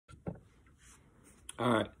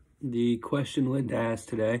All right. The question Linda asked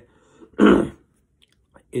today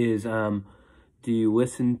is, do you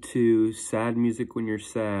listen to sad music when you're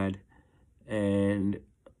sad,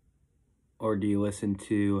 or do you listen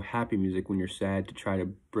to happy music when you're sad to try to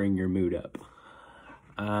bring your mood up?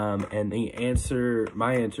 And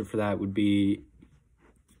my answer for that would be,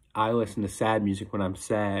 I listen to sad music when I'm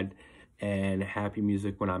sad and happy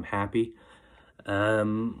music when I'm happy.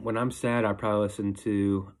 When I'm sad, I probably listen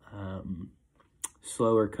to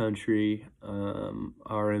slower country,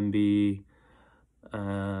 R&B,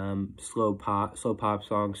 slow pop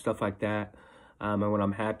songs, stuff like that. And when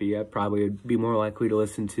I'm happy, I probably would be more likely to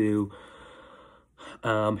listen to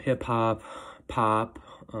hip hop, pop,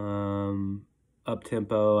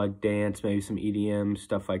 up-tempo, like dance, maybe some EDM,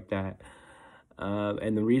 stuff like that.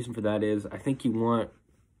 And the reason for that is I think you want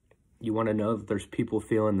to know that there's people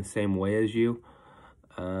feeling the same way as you.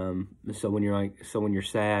 So when you're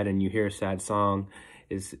sad and you hear a sad song,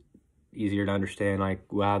 it's easier to understand,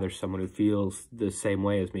 like, wow, there's someone who feels the same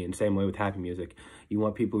way as me, and same way with happy music. You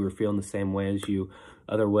want people who are feeling the same way as you.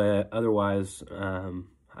 Otherwise,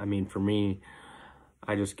 I mean, for me,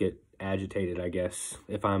 I just get agitated, I guess.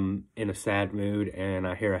 If I'm in a sad mood and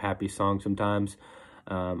I hear a happy song sometimes,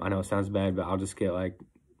 I know it sounds bad, but I'll just get like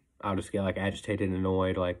agitated and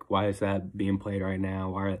annoyed. Like, why is that being played right now?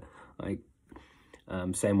 Why, like,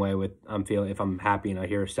 same way with, if I'm happy and I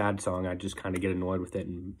hear a sad song, I just kind of get annoyed with it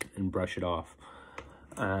and brush it off.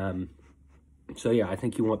 So yeah, I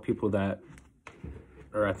think you want people I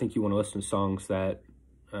think you want to listen to songs that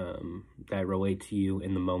relate to you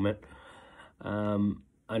in the moment.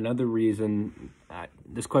 Another reason,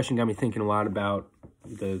 this question got me thinking a lot about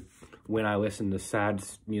when I listen to sad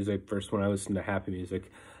music versus when I listen to happy music.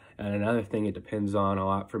 And another thing it depends on a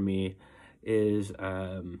lot for me is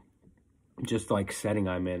just like setting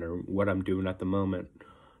I'm in or what I'm doing at the moment.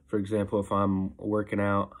 For example, if I'm working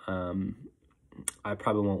out, I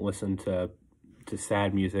probably won't listen to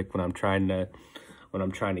sad music when I'm trying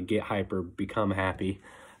to get hyper, become happy,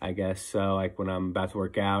 I guess. So like when I'm about to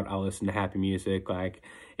work out, I'll listen to happy music. Like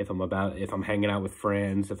if I'm hanging out with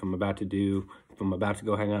friends, if I'm about to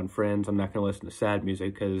go hang out with friends, I'm not going to listen to sad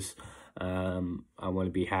music because I want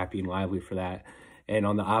to be happy and lively for that. And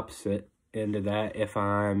on the opposite end of that, if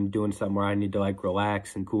I'm doing something where I need to like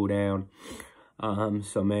relax and cool down,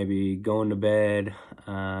 so maybe going to bed,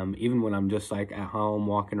 even when I'm just like at home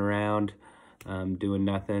walking around, doing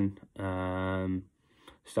nothing,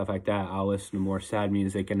 stuff like that, I'll listen to more sad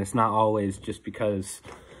music. And it's not always because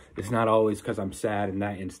I'm sad in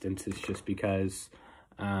that instance. It's just because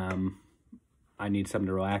I need something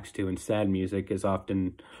to relax to, and sad music is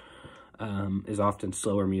often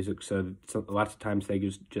slower music. So lots of times they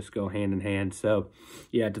just go hand in hand. So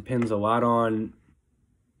yeah, it depends a lot on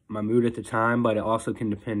my mood at the time, but it also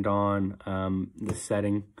can depend on the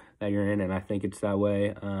setting that you're in. And I think it's that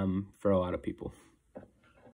way for a lot of people.